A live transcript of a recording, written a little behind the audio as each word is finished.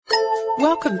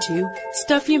Welcome to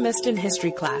Stuff You Missed in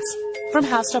History Class from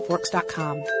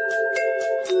HowStuffWorks.com.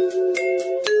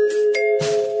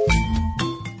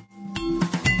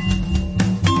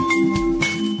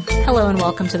 Hello and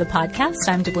welcome to the podcast.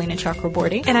 I'm Deblina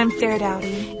Chakraborty. And I'm Sarah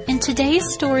Dowdy. And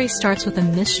today's story starts with a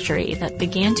mystery that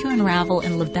began to unravel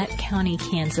in Labette County,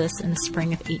 Kansas in the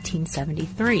spring of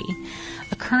 1873.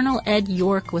 A Colonel Ed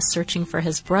York was searching for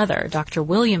his brother, Dr.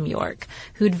 William York,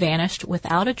 who'd vanished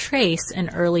without a trace in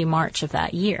early March of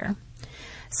that year.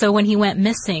 So when he went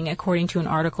missing, according to an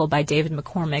article by David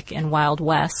McCormick in Wild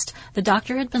West, the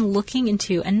doctor had been looking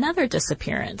into another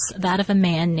disappearance, that of a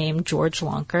man named George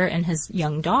Lonker and his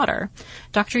young daughter.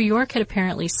 Dr. York had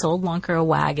apparently sold Lonker a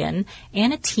wagon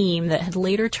and a team that had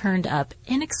later turned up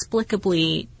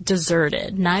inexplicably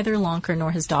deserted. Neither Lonker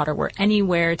nor his daughter were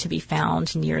anywhere to be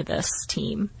found near this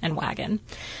team and wagon.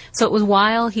 So it was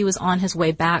while he was on his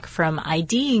way back from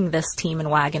IDing this team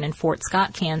and wagon in Fort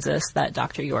Scott, Kansas, that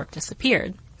Dr. York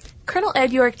disappeared. Colonel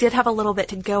Ed York did have a little bit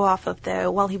to go off of, though,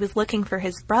 while he was looking for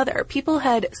his brother. People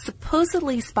had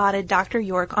supposedly spotted Dr.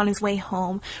 York on his way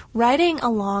home riding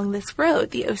along this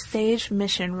road, the Osage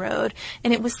Mission Road,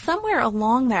 and it was somewhere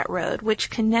along that road,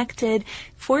 which connected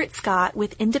Fort Scott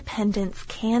with Independence,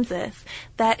 Kansas,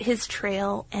 that his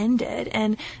trail ended.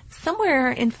 And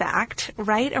somewhere, in fact,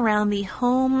 right around the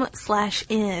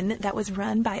home/inn that was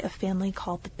run by a family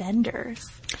called the Benders.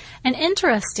 And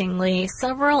interestingly,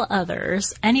 several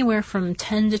others, anywhere from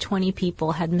 10 to 20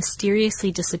 people, had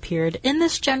mysteriously disappeared in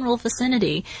this general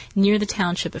vicinity near the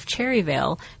township of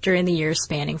Cherryvale during the years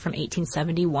spanning from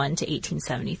 1871 to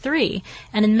 1873.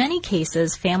 And in many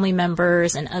cases, family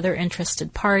members and other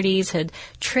interested parties had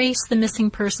traced the missing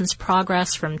person's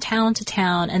progress from town to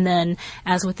town, and then,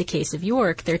 as with the case of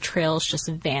York, their trails just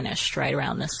vanished right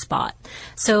around this spot.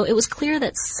 So it was clear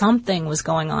that something was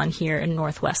going on here in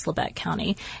northwest Labette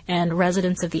County, and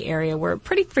residents of the area were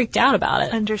pretty freaked out about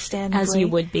it. Understandably. As you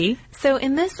would be. So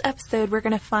in this episode, we're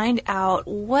going to find out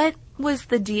what was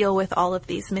the deal with all of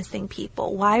these missing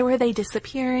people. Why were they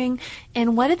disappearing?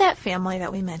 And what did that family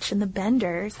that we mentioned, the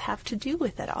Benders, have to do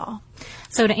with it all?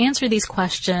 So to answer these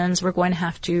questions, we're going to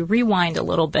have to rewind a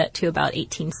little bit to about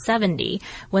 1870,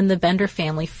 when the Bender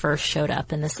family first showed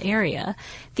up in this area.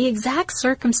 The exact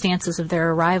circumstances of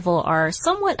their arrival are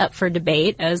somewhat up for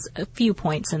debate, as a few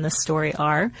points in this story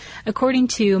are. According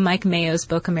to Mike Mayo's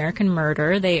book, American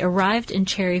Murder, they arrived in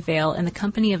Cherryvale in the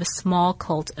company of a small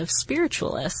cult of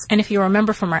spiritualists. And if you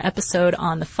remember from our episode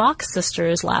on the Fox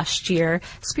sisters last year,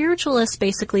 spiritualists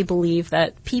basically believe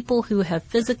that people who have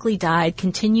physically died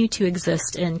continue to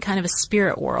exist in kind of a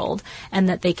spirit world, and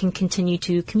that they can continue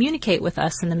to communicate with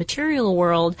us in the material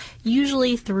world,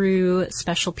 usually through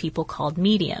special people called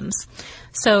mediums.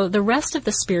 So the rest of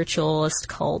the spiritualist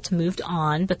cult moved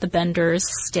on, but the Benders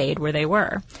stayed where they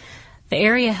were. The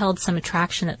area held some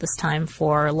attraction at this time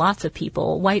for lots of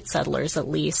people, white settlers at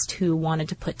least, who wanted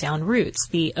to put down roots.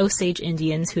 The Osage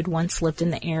Indians who'd once lived in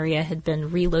the area had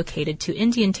been relocated to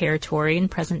Indian Territory in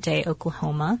present-day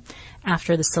Oklahoma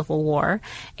after the Civil War,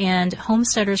 and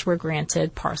homesteaders were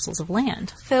granted parcels of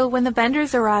land. So when the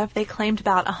Benders arrived, they claimed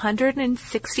about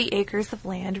 160 acres of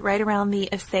land right around the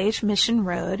Osage Mission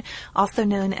Road, also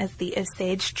known as the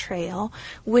Osage Trail,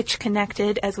 which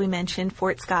connected, as we mentioned,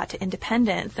 Fort Scott to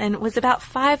Independence, and was about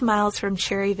 5 miles from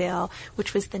Cherryvale,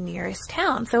 which was the nearest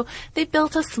town. So they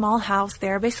built a small house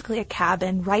there, basically a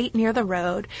cabin, right near the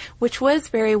road, which was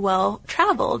very well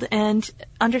traveled, and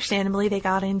understandably, they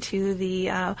got into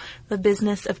the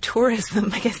business of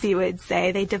tourism, I guess you would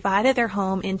say. They divided their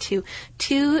home into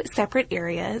 2 separate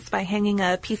areas by hanging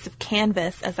a piece of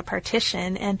canvas as a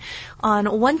partition. And on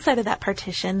one side of that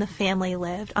partition, the family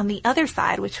lived. On the other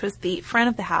side, which was the front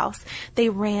of the house, they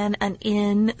ran an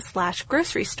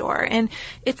inn/grocery store. And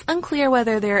it's unclear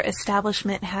whether their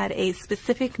establishment had a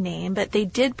specific name, but they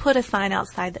did put a sign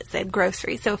outside that said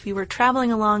grocery. So if you were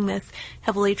traveling along this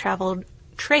heavily traveled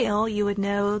trail, you would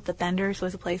know the Benders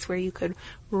was a place where you could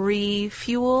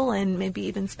refuel and maybe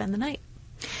even spend the night.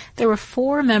 There were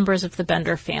 4 members of the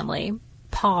Bender family: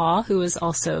 Pa, who was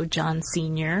also John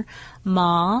Sr.,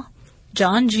 Ma,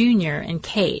 John Jr., and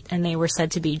Kate, and they were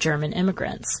said to be German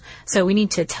immigrants. So we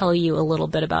need to tell you a little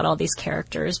bit about all these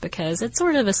characters because it's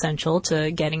sort of essential to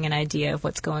getting an idea of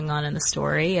what's going on in the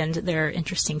story, and they're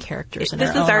interesting characters in their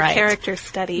own right. This is our character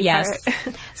study. Yes.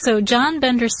 part. So John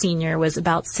Bender Sr. was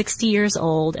about 60 years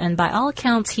old, and by all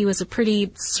accounts, he was a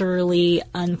pretty surly,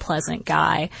 unpleasant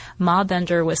guy. Ma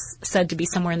Bender was said to be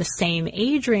somewhere in the same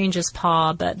age range as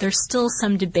Pa, but there's still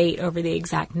some debate over the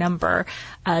exact number.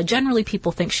 Generally,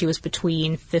 people think she was between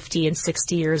between 50 and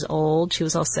 60 years old. She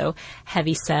was also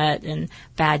heavyset and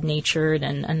bad-natured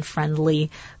and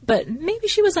unfriendly. But maybe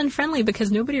she was unfriendly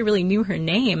because nobody really knew her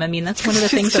name. I mean, that's one of the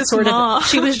things that sort of...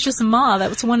 She was just Ma. That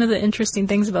was one of the interesting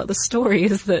things about the story,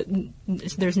 is that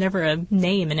there's never a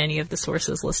name in any of the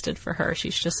sources listed for her.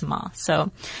 She's just Ma.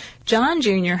 So John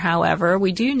Jr., however,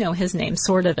 we do know his name,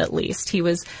 sort of at least. He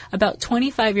was about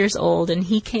 25 years old, and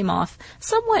he came off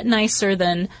somewhat nicer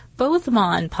than both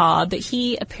Ma and Pa, but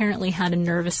he apparently had a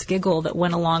nervous giggle that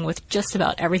went along with just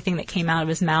about everything that came out of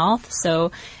his mouth.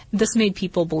 So this made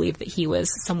people believe that he was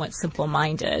somewhat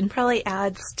simple-minded. Probably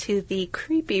adds to the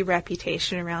creepy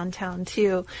reputation around town,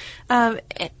 too.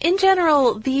 In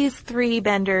general, these three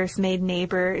Benders made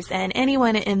neighbors, and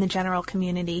anyone in the general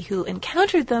community who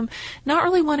encountered them not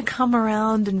really want to come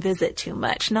around and visit too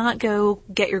much, not go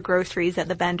get your groceries at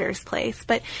the Bender's place.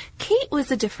 But Kate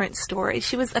was a different story.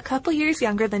 She was a couple years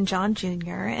younger than John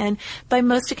Jr., and by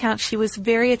most accounts, she was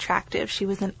very attractive. She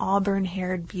was an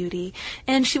auburn-haired beauty,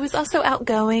 and she was also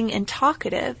outgoing and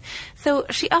talkative. So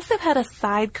she also had a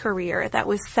side career that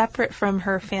was separate from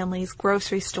her family's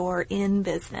grocery store in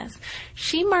business.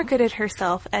 She marketed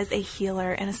herself as a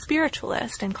healer and a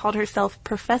spiritualist and called herself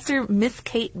Professor Miss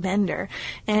Kate Bender.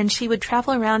 And she would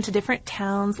travel around to different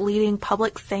towns leading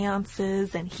public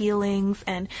seances and healings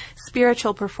and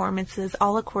spiritual performances,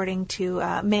 all according to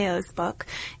Mayo's book.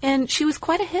 And she was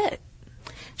quite a hit.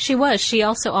 She was. She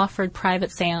also offered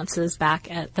private seances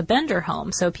back at the Bender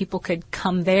home, so people could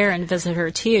come there and visit her,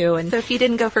 too. And so if you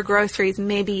didn't go for groceries,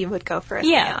 maybe you would go for a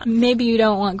seance. Maybe you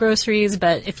don't want groceries,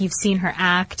 but if you've seen her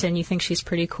act and you think she's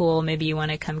pretty cool, maybe you want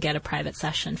to come get a private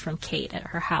session from Kate at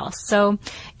her house. So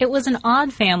it was an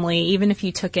odd family, even if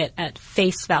you took it at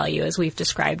face value, as we've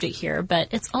described it here. But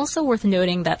it's also worth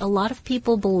noting that a lot of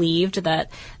people believed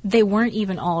that they weren't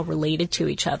even all related to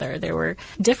each other. There were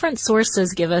different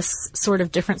sources give us sort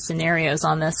of different scenarios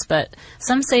on this, but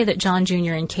some say that John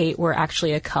Jr. and Kate were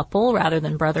actually a couple rather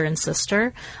than brother and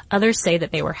sister. Others say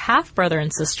that they were half brother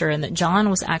and sister and that John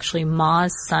was actually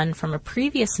Ma's son from a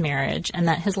previous marriage and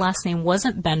that his last name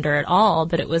wasn't Bender at all,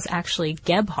 but it was actually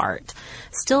Gebhardt.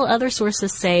 Still, other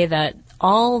sources say that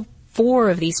all four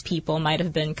of these people might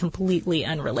have been completely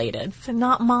unrelated. So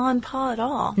not Ma and Pa at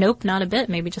all. Nope, not a bit.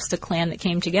 Maybe just a clan that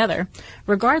came together.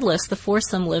 Regardless, the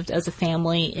foursome lived as a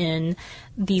family in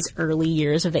these early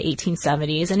years of the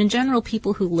 1870s, and in general,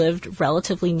 people who lived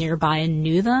relatively nearby and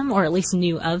knew them, or at least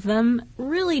knew of them,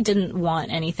 really didn't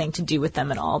want anything to do with them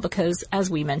at all because, as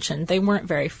we mentioned, they weren't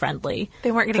very friendly.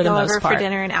 They weren't going to go over for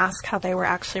dinner and ask how they were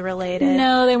actually related.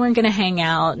 No, they weren't going to hang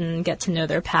out and get to know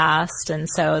their past, and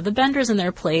so the Benders in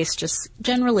their place just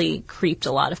generally creeped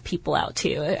a lot of people out,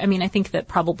 too. I mean, I think that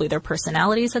probably their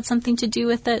personalities had something to do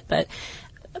with it, but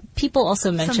people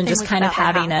also mentioned just kind of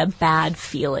having a bad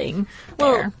feeling there.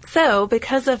 Well, so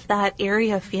because of that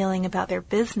area feeling about their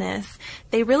business,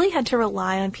 they really had to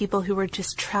rely on people who were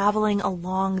just traveling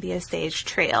along the Osage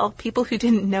Trail, people who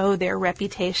didn't know their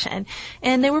reputation.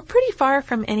 And they were pretty far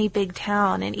from any big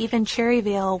town, and even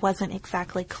Cherryvale wasn't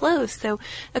exactly close. So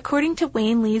according to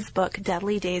Wayne Lee's book,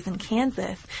 Deadly Days in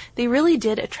Kansas, they really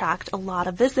did attract a lot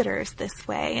of visitors this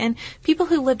way. And people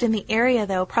who lived in the area,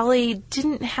 though, probably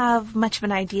didn't have much of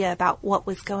an idea about what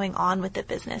was going on with the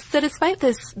business. So despite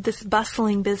this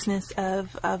bustling business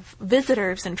of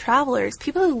visitors and travelers,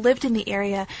 people who lived in the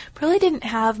area probably didn't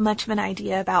have much of an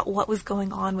idea about what was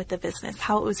going on with the business,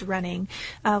 how it was running.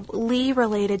 Lee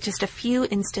related just a few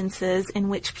instances in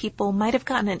which people might have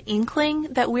gotten an inkling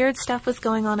that weird stuff was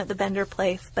going on at the Bender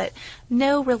place, but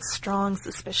no real strong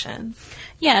suspicions.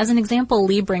 Yeah, as an example,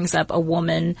 Lee brings up a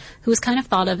woman who was kind of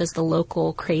thought of as the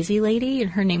local crazy lady,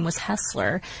 and her name was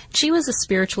Hessler. She was a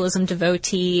spiritualism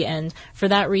devotee, and for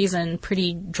that reason,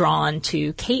 pretty drawn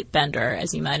to Kate Bender,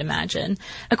 as you might imagine.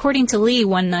 According to Lee,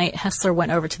 one night Hessler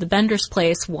went over to the Bender's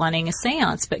place wanting a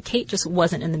seance, but Kate just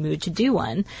wasn't in the mood to do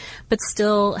one. But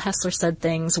still, Hessler said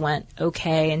things went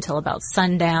okay until about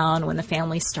sundown, when the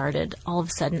family started all of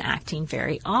a sudden acting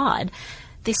very odd.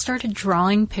 They started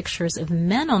drawing pictures of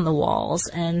men on the walls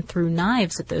and threw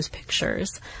knives at those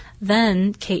pictures.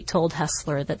 Then Kate told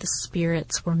Hessler that the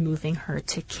spirits were moving her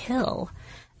to kill.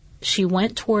 She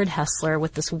went toward Hessler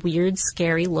with this weird,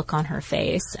 scary look on her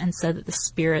face and said that the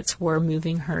spirits were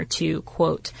moving her to,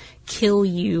 quote, kill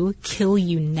you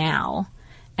now.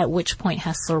 At which point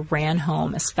Hessler ran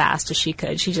home as fast as she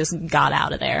could. She just got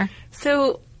out of there.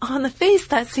 So on the face,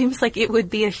 that seems like it would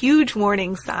be a huge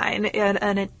warning sign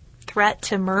and a threat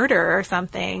to murder or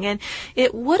something. And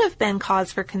it would have been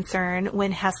cause for concern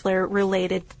when Hessler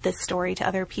related this story to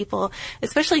other people,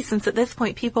 especially since at this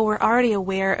point people were already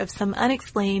aware of some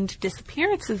unexplained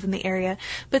disappearances in the area.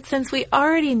 But since we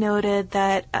already noted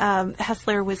that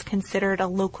Hessler was considered a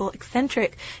local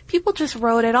eccentric, people just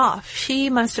wrote it off. She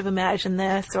must have imagined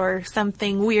this, or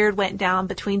something weird went down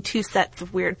between two sets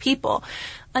of weird people.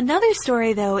 Another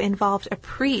story, though, involved a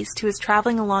priest who was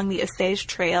traveling along the Osage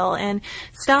Trail and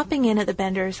stopping in at the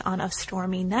Benders on a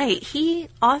stormy night. He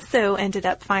also ended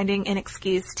up finding an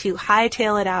excuse to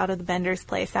hightail it out of the Benders'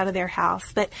 place, out of their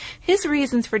house. But his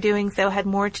reasons for doing so had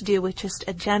more to do with just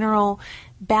a general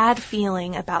bad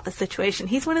feeling about the situation.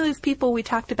 He's one of those people we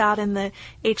talked about in the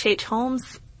H.H.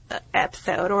 Holmes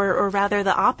episode, or rather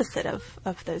the opposite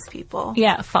of those people.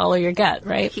 Yeah, follow your gut,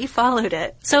 right? He followed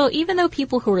it. So even though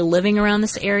people who were living around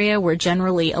this area were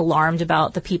generally alarmed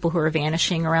about the people who were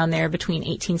vanishing around there between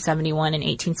 1871 and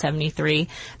 1873,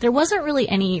 there wasn't really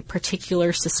any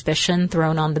particular suspicion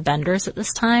thrown on the Benders at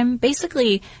this time.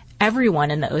 Basically, everyone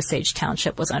in the Osage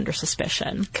Township was under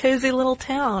suspicion. Cozy little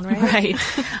town, right? Right.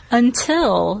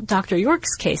 Until Dr.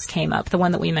 York's case came up, the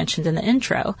one that we mentioned in the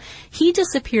intro. He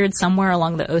disappeared somewhere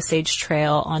along the Osage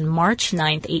Trail on March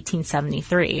 9th,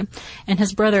 1873. And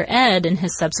his brother Ed, in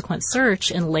his subsequent search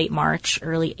in late March,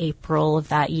 early April of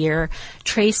that year,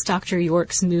 traced Dr.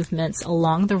 York's movements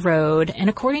along the road, and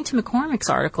according to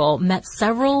McCormick's article, met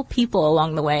several people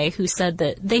along the way who said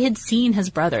that they had seen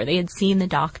his brother, they had seen the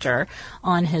doctor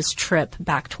on his trip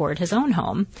back toward his own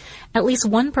home. At least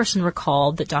one person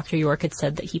recalled that Dr. York had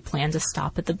said that he planned to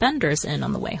stop at the Benders Inn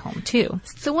on the way home, too.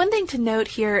 So one thing to note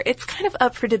here, it's kind of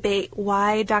up for debate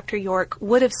why Dr. York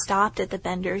would have stopped at the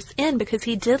Benders Inn, because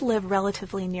he did live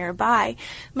relatively nearby.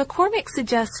 McCormick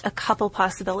suggests a couple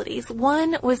possibilities.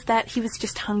 One was that he was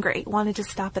just hungry, wanted to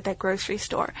stop at that grocery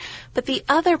store. But the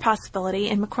other possibility,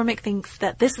 and McCormick thinks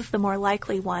that this is the more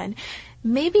likely one,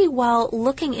 maybe while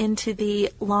looking into the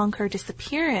Lonker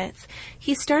disappearance,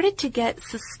 he started to get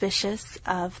suspicious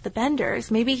of the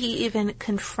Benders. Maybe he even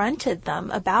confronted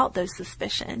them about those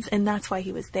suspicions, and that's why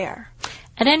he was there.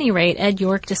 At any rate, Ed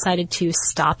York decided to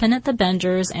stop in at the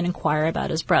Benders and inquire about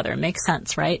his brother. Makes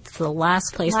sense, right? It's the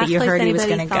last place that you heard he was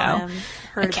going to go.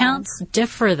 Accounts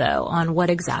differ, though, on what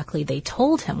exactly they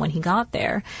told him when he got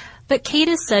there. But Kate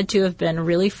is said to have been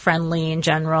really friendly in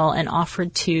general and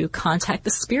offered to contact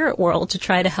the spirit world to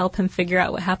try to help him figure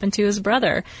out what happened to his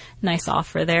brother. Nice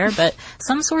offer there. But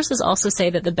some sources also say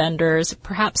that the Benders,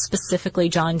 perhaps specifically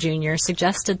John Jr.,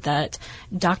 suggested that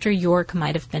Dr. York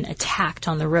might have been attacked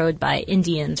on the road by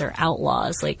Indians or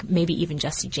outlaws, like maybe even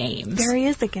Jesse James. There he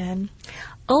is again.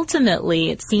 Ultimately,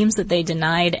 it seems that they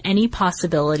denied any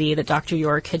possibility that Dr.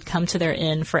 York had come to their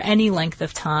inn for any length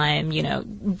of time. You know,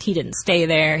 he didn't stay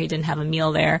there, he didn't have a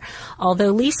meal there.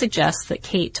 Although Lee suggests that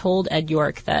Kate told Ed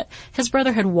York that his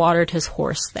brother had watered his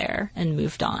horse there and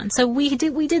moved on. So we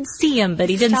did see him, but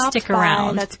he didn't stick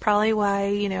around. That's probably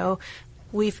why,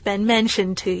 we've been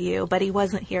mentioned to you, but he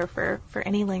wasn't here for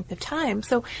any length of time.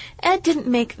 So Ed didn't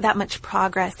make that much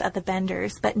progress at the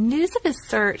Benders, but news of his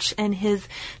search and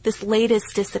this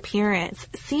latest disappearance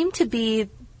seemed to be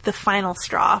the final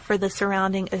straw for the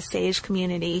surrounding Osage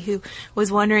community, who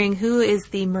was wondering who is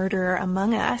the murderer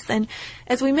among us. And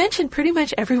as we mentioned, pretty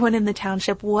much everyone in the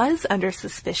township was under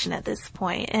suspicion at this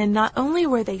point. And not only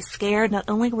were they scared, not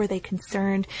only were they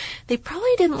concerned, they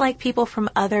probably didn't like people from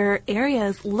other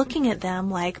areas looking at them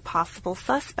like possible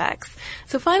suspects.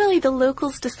 So finally, the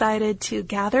locals decided to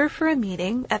gather for a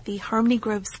meeting at the Harmony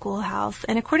Grove Schoolhouse.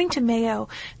 And according to Mayo,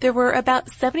 there were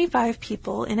about 75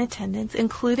 people in attendance,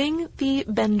 including the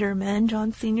Bendermen,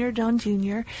 John Sr., John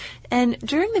Jr. And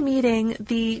during the meeting,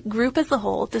 the group as a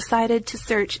whole decided to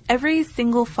search every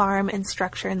single farm and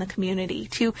structure in the community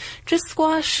to just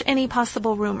squash any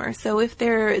possible rumor. So if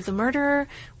there is a murderer,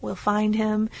 we'll find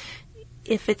him.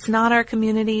 If it's not our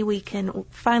community, we can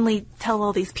finally tell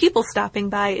all these people stopping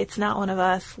by, it's not one of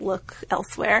us, look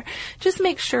elsewhere. Just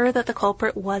make sure that the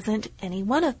culprit wasn't any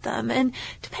one of them. And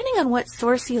depending on what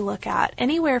source you look at,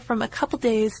 anywhere from a couple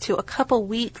days to a couple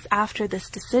weeks after this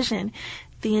decision,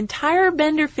 the entire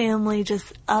Bender family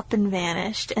just up and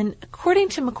vanished. And according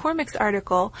to McCormick's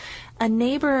article, a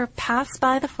neighbor passed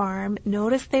by the farm,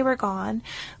 noticed they were gone,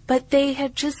 but they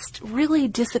had just really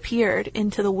disappeared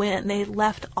into the wind. They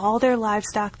left all their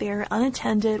livestock there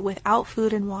unattended, without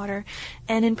food and water,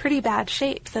 and in pretty bad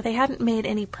shape. So they hadn't made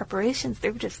any preparations.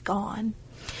 They were just gone.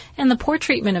 And the poor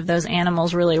treatment of those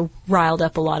animals really riled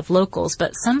up a lot of locals,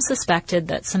 but some suspected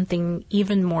that something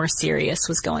even more serious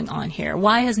was going on here.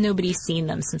 Why has nobody seen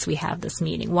them since we have this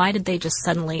meeting? Why did they just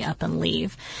suddenly up and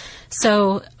leave?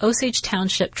 So Osage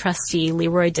Township trustee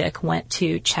Leroy Dick went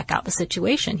to check out the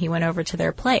situation. He went over to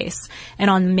their place. And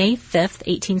on May 5th,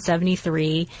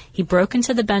 1873, he broke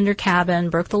into the Bender cabin,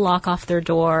 broke the lock off their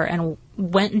door, and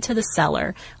went into the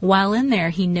cellar. While in there,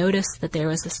 he noticed that there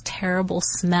was this terrible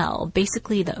smell,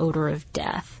 basically the odor of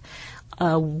death.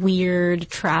 A weird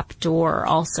trap door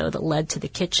also that led to the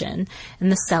kitchen,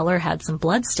 and the cellar had some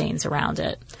bloodstains around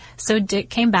it. So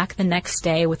Dick came back the next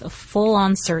day with a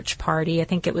full-on search party. I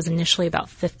think it was initially about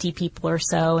 50 people or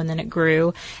so, and then it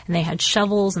grew, and they had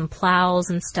shovels and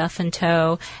plows and stuff in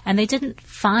tow, and they didn't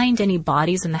find any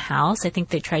bodies in the house. I think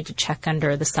they tried to check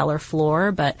under the cellar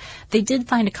floor, but they did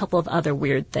find a couple of other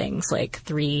weird things, like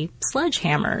 3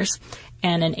 sledgehammers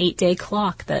and an 8-day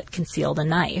clock that concealed a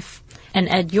knife. And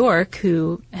Ed York,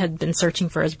 who had been searching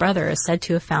for his brother, is said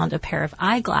to have found a pair of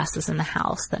eyeglasses in the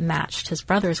house that matched his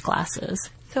brother's glasses.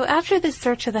 So after the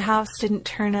search of the house didn't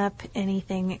turn up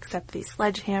anything except these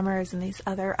sledgehammers and these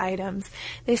other items,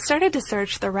 they started to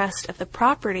search the rest of the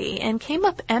property and came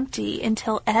up empty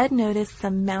until Ed noticed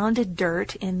some mounded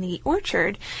dirt in the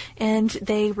orchard, and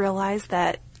they realized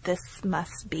that this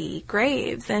must be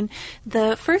graves. And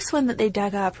the first one that they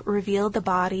dug up revealed the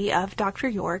body of Dr.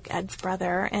 York, Ed's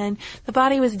brother, and the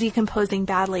body was decomposing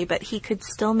badly, but he could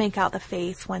still make out the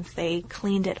face once they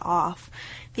cleaned it off.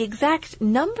 The exact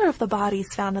number of the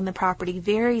bodies found on the property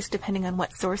varies depending on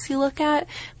what source you look at,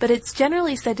 but it's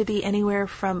generally said to be anywhere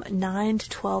from 9 to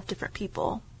 12 different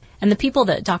people. And the people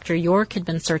that Dr. York had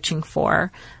been searching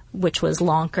for, which was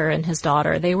Lonker and his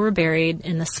daughter, they were buried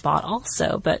in the spot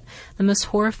also. But the most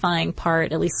horrifying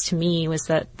part, at least to me, was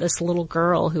that this little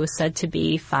girl who was said to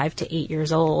be 5 to 8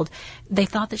 years old, they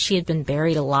thought that she had been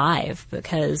buried alive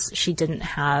because she didn't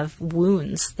have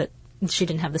wounds, that she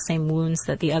didn't have the same wounds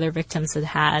that the other victims had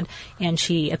had, and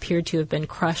she appeared to have been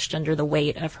crushed under the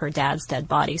weight of her dad's dead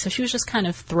body. So she was just kind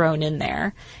of thrown in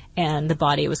there, and the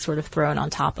body was sort of thrown on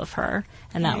top of her,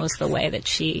 and that was the way that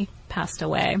she passed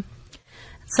away.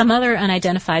 Some other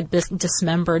unidentified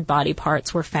dismembered body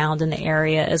parts were found in the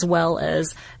area, as well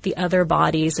as the other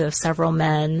bodies of several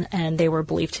men, and they were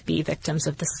believed to be victims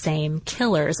of the same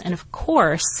killers. And of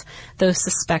course, those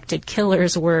suspected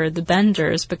killers were the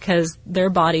Benders, because their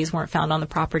bodies weren't found on the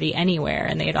property anywhere,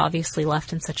 and they had obviously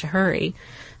left in such a hurry.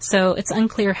 So it's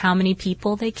unclear how many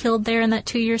people they killed there in that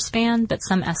 2-year span, but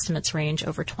some estimates range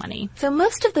over 20. So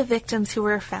most of the victims who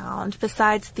were found,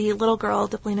 besides the little girl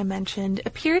Deblina mentioned,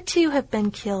 appeared to have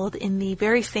been killed in the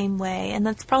very same way, and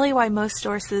that's probably why most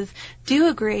sources do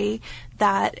agree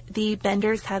that the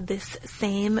Benders had this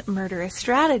same murderous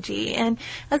strategy. And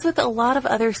as with a lot of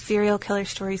other serial killer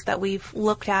stories that we've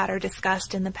looked at or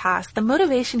discussed in the past, the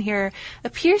motivation here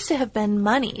appears to have been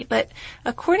money. But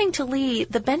according to Lee,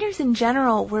 the Benders in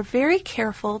general were very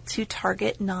careful to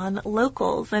target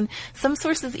non-locals. And some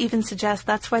sources even suggest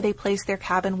that's why they placed their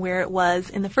cabin where it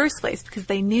was in the first place, because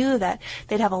they knew that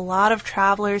they'd have a lot of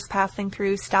travelers passing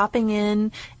through, stopping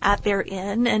in at their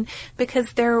inn, and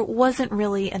because there wasn't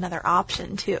really another option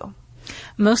too.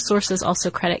 Most sources also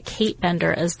credit Kate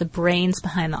Bender as the brains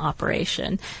behind the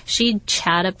operation. She'd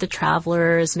chat up the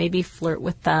travelers, maybe flirt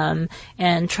with them,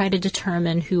 and try to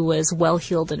determine who was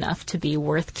well-heeled enough to be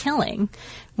worth killing.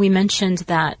 We mentioned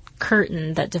that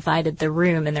curtain that divided the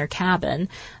room in their cabin.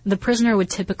 The prisoner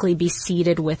would typically be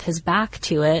seated with his back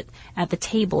to it at the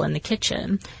table in the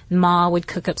kitchen. Ma would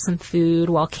cook up some food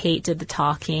while Kate did the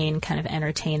talking, kind of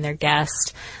entertain their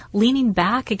guest. Leaning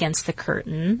back against the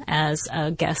curtain, as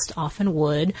a guest often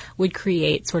would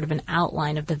create sort of an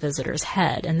outline of the visitor's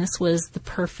head. And this was the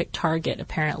perfect target,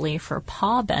 apparently, for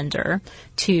Pa Bender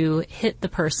to hit the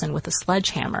person with a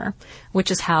sledgehammer, which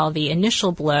is how the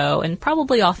initial blow, and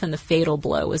probably often the fatal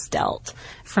blow, was dealt.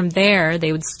 From there,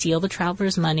 they would steal the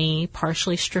traveler's money,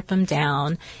 partially strip him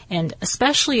down, and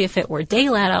especially if it were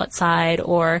daylight outside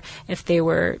or if they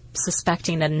were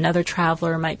suspecting that another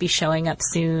traveler might be showing up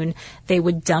soon, they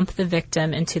would dump the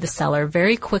victim into the cellar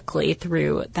very quickly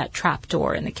through that trap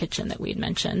door in the kitchen that we'd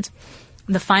mentioned.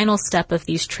 The final step of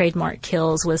these trademark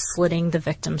kills was slitting the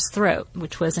victim's throat,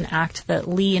 which was an act that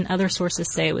Lee and other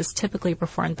sources say was typically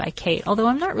performed by Kate, although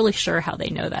I'm not really sure how they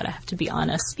know that, I have to be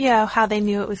honest. Yeah, how they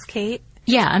knew it was Kate?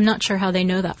 Yeah, I'm not sure how they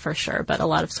know that for sure, but a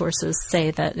lot of sources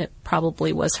say that it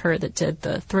probably was her that did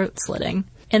the throat slitting.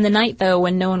 In the night, though,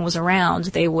 when no one was around,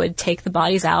 they would take the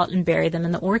bodies out and bury them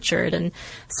in the orchard, and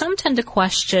some tend to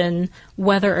question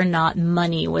whether or not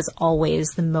money was always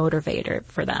the motivator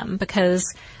for them, because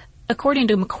According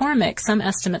to McCormick, some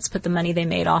estimates put the money they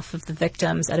made off of the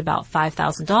victims at about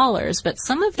 $5,000, but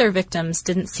some of their victims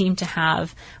didn't seem to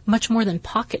have much more than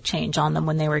pocket change on them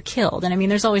when they were killed. And I mean,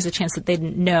 there's always a chance that they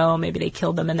didn't know. Maybe they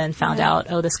killed them and then found out,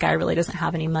 oh, this guy really doesn't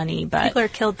have any money. But people are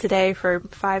killed today for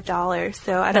 $5,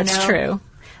 so I don't know. That's true.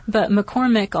 But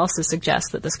McCormick also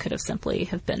suggests that this could have simply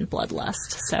have been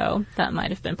bloodlust. So that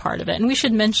might have been part of it. And we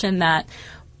should mention that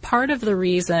part of the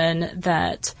reason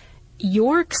that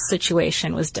York's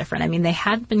situation was different. I mean, they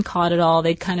hadn't been caught at all.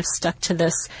 They'd kind of stuck to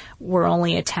this we're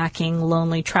only attacking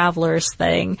lonely travelers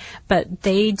thing, but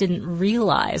they didn't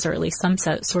realize, or at least some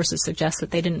sources suggest that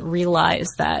they didn't realize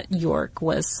that York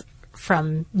was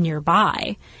from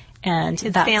nearby. And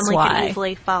his that's family why, could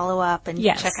easily follow up and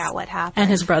check out what happened. And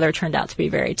his brother turned out to be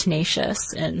very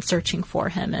tenacious in searching for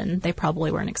him, and they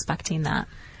probably weren't expecting that.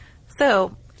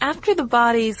 So, after the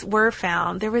bodies were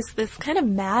found, there was this kind of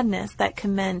madness that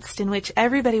commenced in which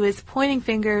everybody was pointing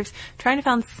fingers, trying to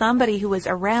find somebody who was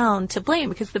around to blame,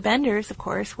 because the Benders, of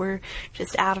course, were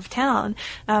just out of town.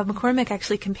 McCormick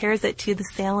actually compares it to the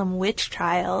Salem witch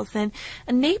trials, and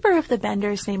a neighbor of the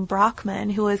Benders named Brockman,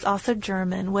 who was also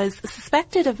German, was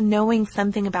suspected of knowing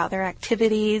something about their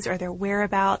activities or their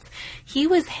whereabouts. He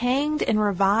was hanged and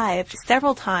revived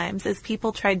several times as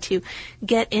people tried to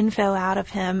get info out of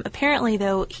him. Apparently,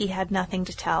 though, he had nothing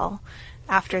to tell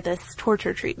after this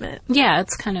torture treatment. Yeah,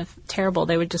 it's kind of terrible.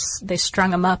 They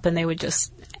strung him up and they would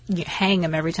just hang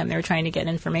him every time they were trying to get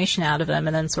information out of him,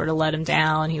 and then sort of let him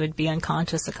down. He would be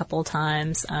unconscious a couple of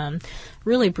times.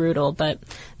 Really brutal. But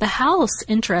the house,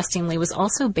 interestingly, was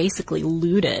also basically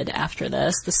looted after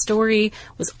this. The story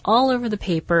was all over the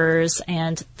papers,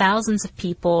 and thousands of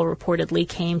people reportedly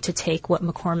came to take what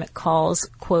McCormick calls,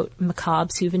 quote,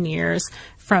 macabre souvenirs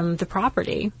from the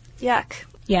property. Yuck.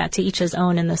 Yeah, to each his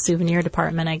own in the souvenir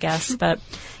department, I guess. But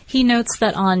he notes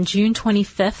that on June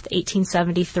 25th,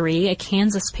 1873, a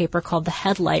Kansas paper called The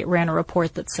Headlight ran a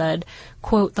report that said,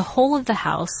 quote, the whole of the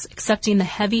house, excepting the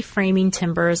heavy framing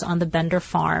timbers on the Bender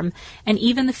farm, and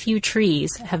even the few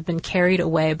trees, have been carried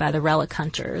away by the relic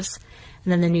hunters.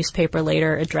 And then the newspaper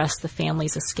later addressed the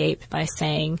family's escape by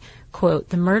saying, quote,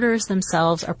 the murderers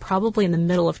themselves are probably in the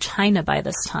middle of China by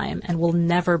this time and will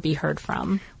never be heard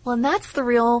from. Well, and that's the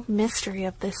real mystery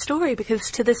of this story,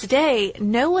 because to this day,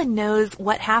 no one knows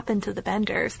what happened to the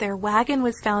Benders. Their wagon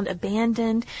was found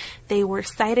abandoned. They were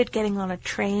sighted getting on a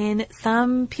train.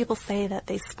 Some people say that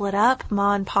they split up.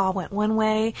 Ma and Pa went one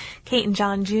way. Kate and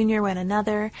John Jr. went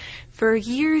another. For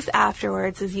years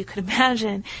afterwards, as you could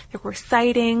imagine, there were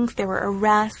sightings, there were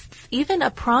arrests, even a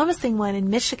promising one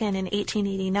in Michigan in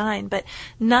 1889, but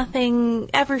nothing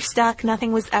ever stuck,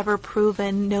 nothing was ever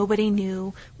proven, nobody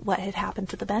knew what had happened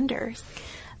to the Benders.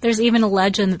 There's even a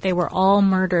legend that they were all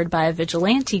murdered by a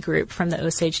vigilante group from the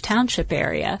Osage Township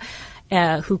area.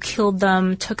 Who killed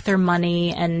them, took their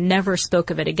money, and never spoke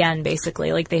of it again,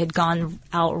 basically. Like, they had gone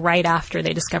out right after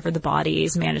they discovered the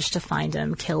bodies, managed to find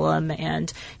them, kill them,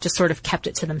 and just sort of kept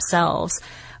it to themselves.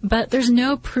 But there's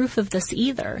no proof of this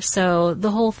either. So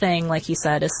the whole thing, like you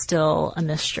said, is still a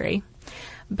mystery.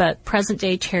 But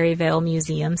present-day Cherryvale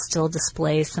Museum still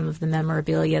displays some of the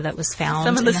memorabilia that was found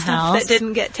in the house. Some of the stuff that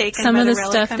didn't get taken Some by of the the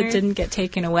relic stuff hunters. that didn't get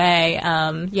taken away.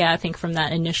 I think from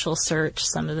that initial search,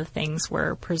 some of the things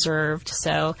were preserved.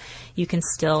 So you can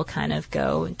still kind of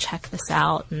go and check this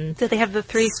out. And Did they have the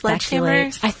 3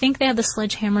 speculate. sledgehammers? I think they had the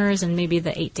sledgehammers and maybe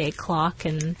the 8-day clock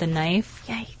and the knife.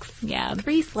 Yikes. Yeah.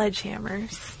 3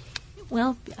 sledgehammers.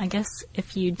 Well, I guess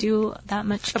if you do that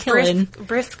much A killing...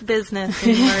 brisk business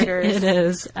in murders. It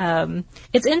is.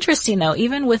 It's interesting, though.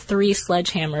 Even with 3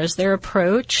 sledgehammers, their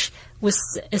approach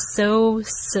is so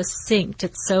succinct.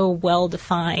 It's so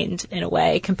well-defined, in a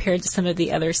way, compared to some of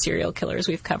the other serial killers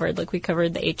we've covered. Like, we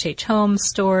covered the H.H. Holmes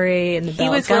story and the Bella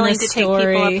He was willing to take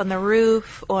story. people up on the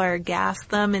roof or gas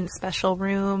them in special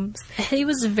rooms. He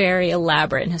was very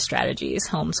elaborate in his strategies,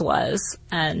 Holmes was.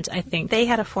 And I think... They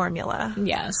had a formula.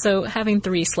 Yeah, so having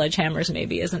 3 sledgehammers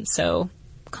maybe isn't so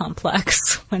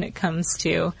complex when it comes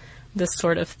to this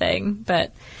sort of thing.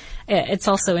 But it's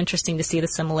also interesting to see the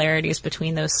similarities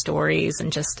between those stories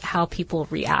and just how people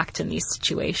react in these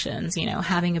situations. You know,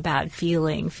 having a bad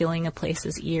feeling a place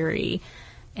is eerie.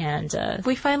 And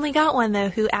we finally got one, though,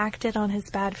 who acted on his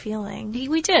bad feeling.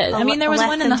 We did. I mean, there was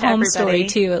one in the home story,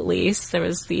 too, at least. There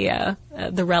was the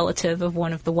relative of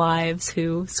one of the wives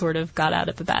who sort of got out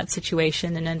of a bad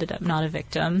situation and ended up not a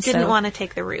victim. Didn't want to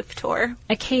take the roof tour.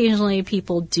 Occasionally,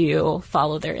 people do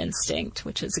follow their instinct,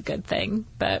 which is a good thing.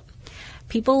 But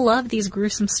people love these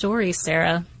gruesome stories,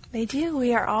 Sarah. They do.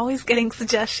 We are always getting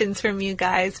suggestions from you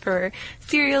guys for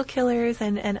serial killers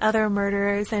and other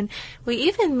murderers. And we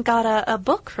even got a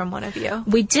book from one of you.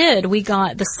 We did. We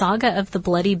got The Saga of the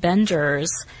Bloody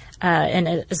Benders. And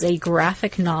it is a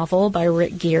graphic novel by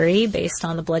Rick Geary based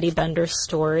on the Bloody Benders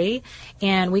story.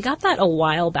 And we got that a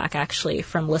while back, actually,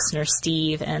 from listener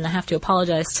Steve. And I have to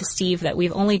apologize to Steve that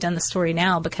we've only done the story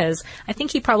now because I think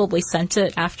he probably sent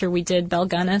it after we did Belle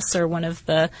Gunness or one of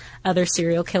the other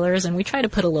serial killers. And we try to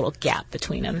put a little gap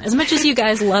between them. As much as you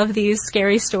guys love these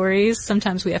scary stories,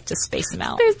 sometimes we have to space them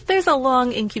out. There's a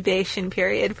long incubation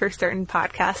period for certain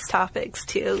podcast topics,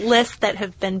 too. Lists that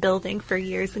have been building for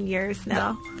years and years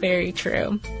now. Very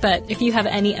true. But if you have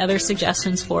any other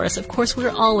suggestions for us, of course, we're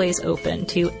always open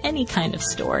to any kind of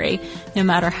story, no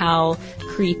matter how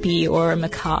creepy or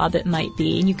macabre it might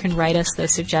be. And you can write us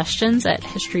those suggestions at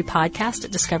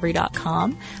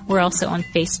historypodcast@discovery.com. We're also on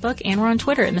Facebook, and we're on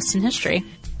Twitter at Missed in History.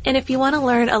 And if you want to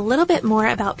learn a little bit more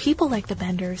about people like the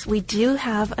Benders, we do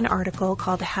have an article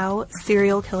called How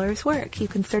Serial Killers Work. You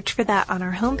can search for that on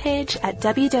our homepage at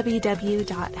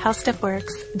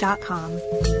www.howstuffworks.com.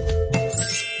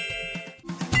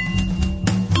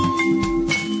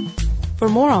 For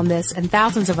more on this and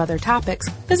thousands of other topics,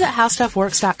 visit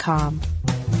howstuffworks.com.